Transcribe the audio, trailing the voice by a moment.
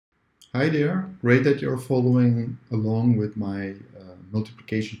Hi there, great that you're following along with my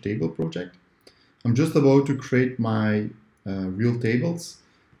multiplication table project. I'm just about to create my real tables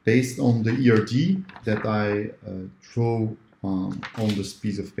based on the ERD that I drew on this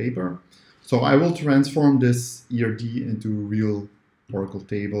piece of paper. So I will transform this ERD into real Oracle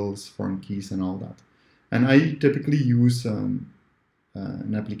tables, foreign keys and all that. And I typically use an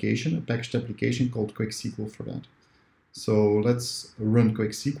application, a packaged application called QuickSQL for that. So let's run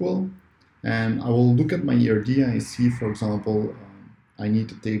QuickSQL, and I will look at my ERD and I see, for example, I need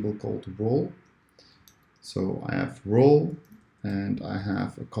a table called role. So I have role and I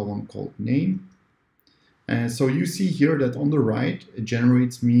have a column called name. And so you see here that on the right, it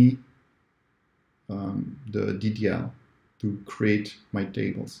generates me the DDL to create my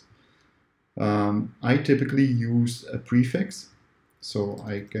tables. I typically use a prefix, so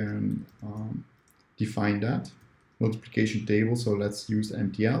I can define that. Multiplication table, so let's use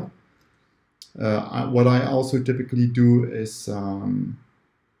MTL. What I also typically do is I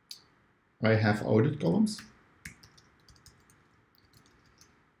have audit columns,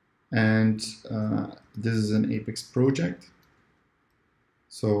 and this is an Apex project,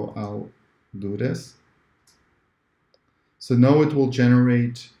 so I'll do this. So now it will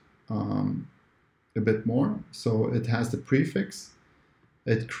generate a bit more. So it has the prefix,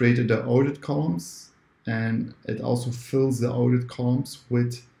 it created the audit columns, and it also fills the audit columns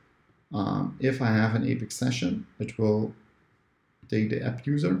with if I have an Apex session, it will take the app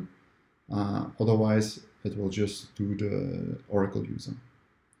user. Otherwise, it will just do the Oracle user.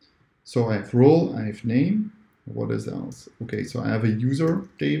 So I have role, I have name. What is else? Okay, so I have a user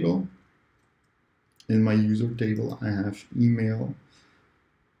table. In my user table, I have email.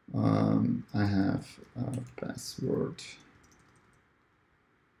 I have a password.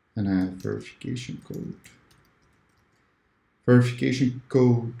 And I have verification code. Verification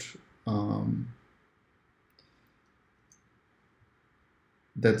code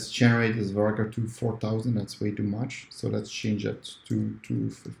that's generated as varchar2 4000. That's way too much. So let's change that to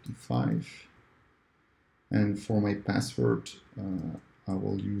 255. And for my password, I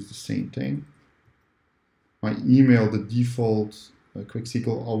will use the same thing. My email, the default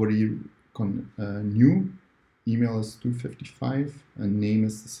QuickSQL already knew. Email is 255 and name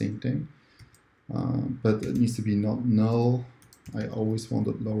is the same thing. But it needs to be not null. I always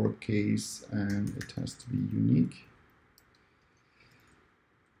wanted lowercase and it has to be unique.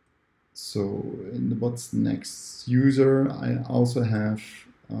 So in the what's next user, I also have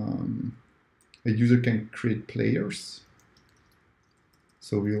a user can create players.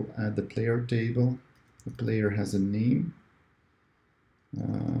 So we'll add the player table. The player has a name.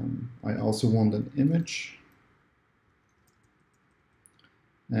 I also want an image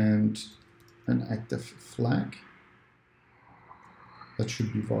and an active flag. That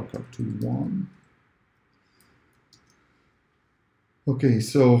should be varchar2 1. Okay,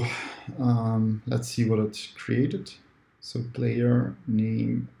 so let's see what it created. So player,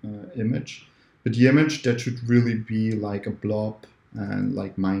 name, image. But the image, that should really be like a blob and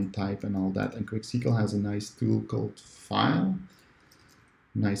like mine type and all that. And QuickSQL has a nice tool called file.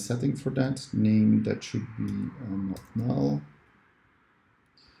 Nice setting for that. Name, that should be not null.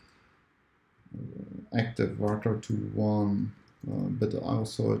 Active varchar2 1, but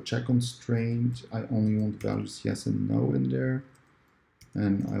also a check constraint. I only want values yes and no in there.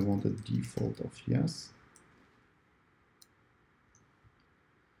 And I want a default of yes.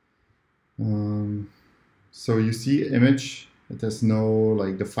 So you see image, it has no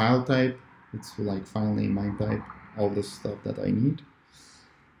like the file type, it's like file name, mine type, all the stuff that I need.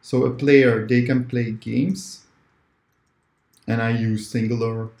 So a player, they can play games, and I use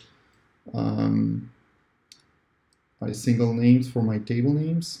singular single names for my table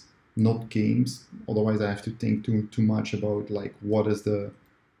names, not games. Otherwise I have to think too much about like what is the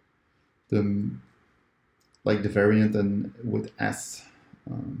variant and with S.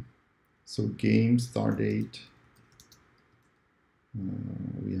 So game, start date.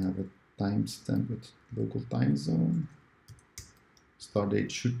 We have a timestamp with local time zone. Start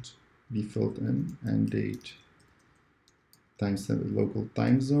date should be filled in, and date timestamp with local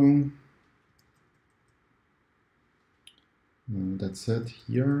time zone. That's it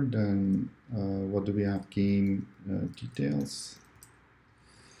here. Then what do we have? Game details.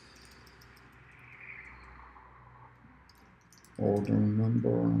 Order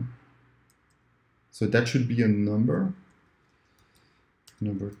number. So that should be a number.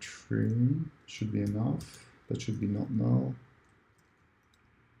 Number 3 should be enough. That should be not null.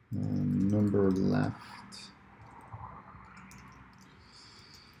 Number left.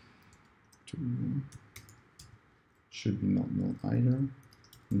 2 should be not null either.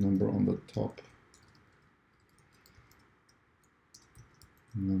 number on the top,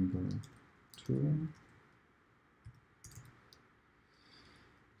 number 2.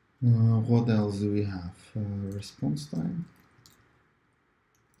 What else do we have? Response time.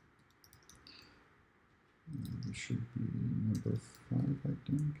 It should be number 5, I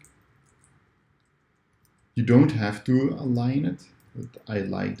think. You don't have to align it, but I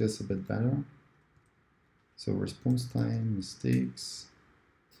like this a bit better. So response time, mistakes.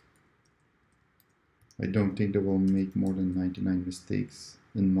 I don't think they will make more than 99 mistakes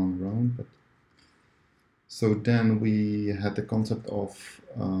in one round, but so then we had the concept of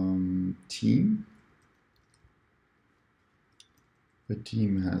team. The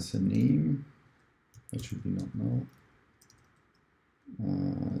team has a name. That should be not null.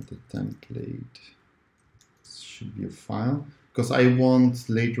 The template should be a file, because I want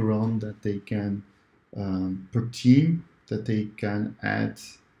later on that they can, per team, that they can add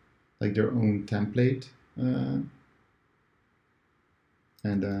like their own template and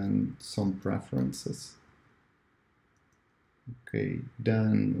then some preferences. Okay,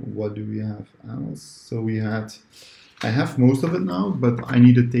 then what do we have else? So we had, I have most of it now, but I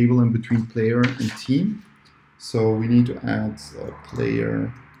need a table in between player and team. So we need to add a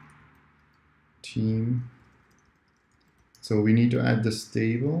player, team. So we need to add this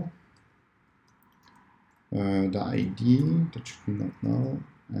table, the ID, that should be not null,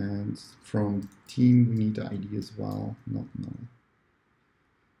 and from team we need the ID as well, not null.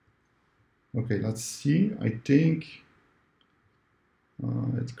 Okay, let's see. I think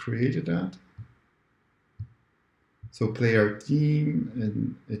it created that. So player team,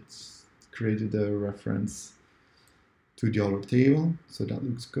 and it's created a reference to the other table, so that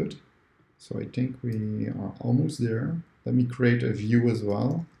looks good. So I think we are almost there. Let me create a view as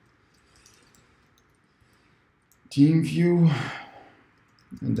well. Team view,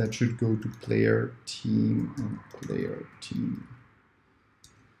 and that should go to player team and player team.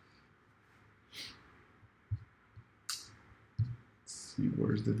 Let's see,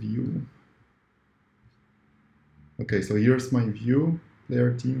 where's the view? Okay, so here's my view,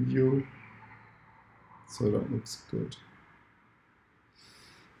 player team view. So that looks good.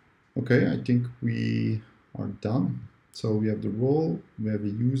 Okay, I think we are done. So we have the role, we have a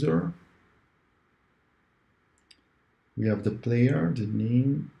user, we have the player, the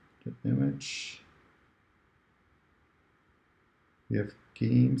name, the image, we have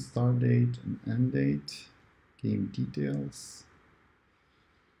game start date and end date, game details,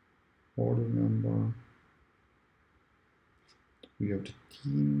 order number, we have the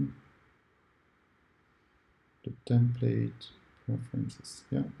team, the template, preferences.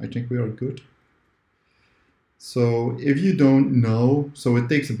 Yeah, I think we are good. So if you don't know, so it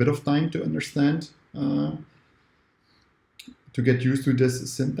takes a bit of time to understand, to get used to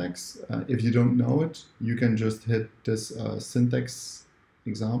this syntax. If you don't know it, you can just hit this syntax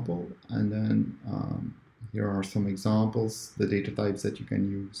example, and then here are some examples, the data types that you can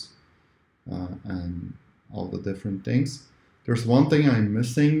use, and all the different things. There's one thing I'm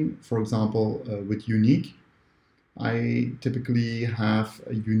missing, for example, with unique. I typically have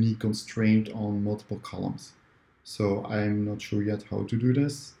a unique constraint on multiple columns. So I'm not sure yet how to do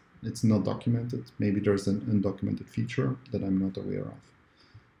this. It's not documented. Maybe there's an undocumented feature that I'm not aware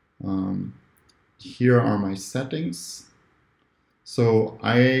of. Here are my settings. So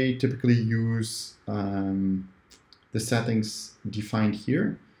I typically use the settings defined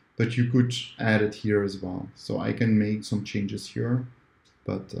here, but you could add it here as well. So I can make some changes here,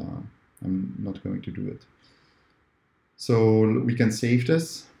 but I'm not going to do it. So we can save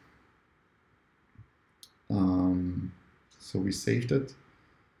this. So we saved it,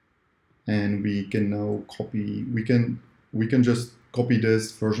 and we can now copy. We can just copy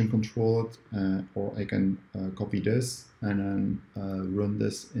this, version control it, or I can copy this and then run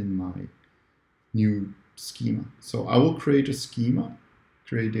this in my new schema. So I will create a schema,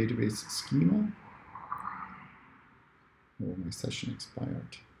 create database schema. Oh, my session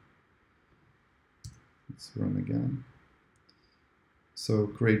expired. Let's run again. So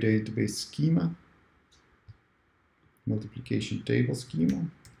create database schema, multiplication table schema.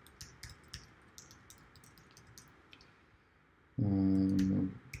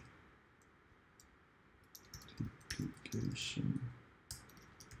 Multiplication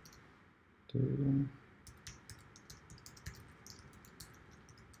table.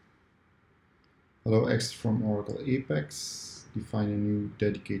 Hello, X from Oracle Apex. Define a new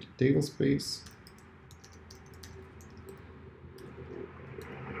dedicated table space.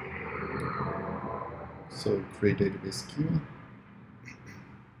 So create database schema.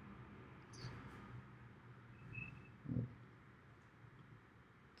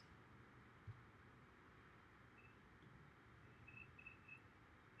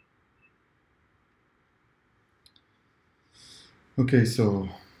 Okay, so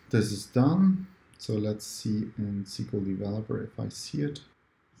this is done. So let's see in SQL Developer if I see it.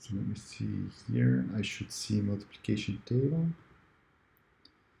 So let me see here. I should see multiplication table.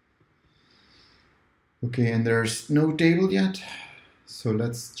 Okay, and there's no table yet. So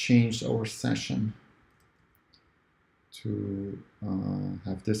let's change our session to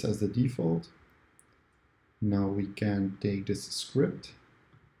have this as the default. Now we can take this script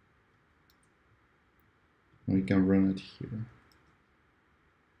and we can run it here.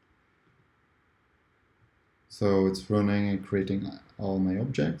 So it's running and creating all my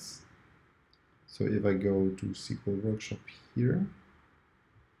objects. So if I go to SQL Workshop here,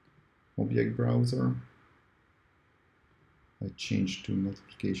 Object Browser, I change to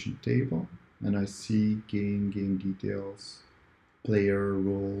multiplication table, and I see game details, player,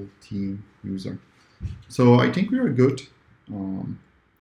 role, team, user. So I think we are good.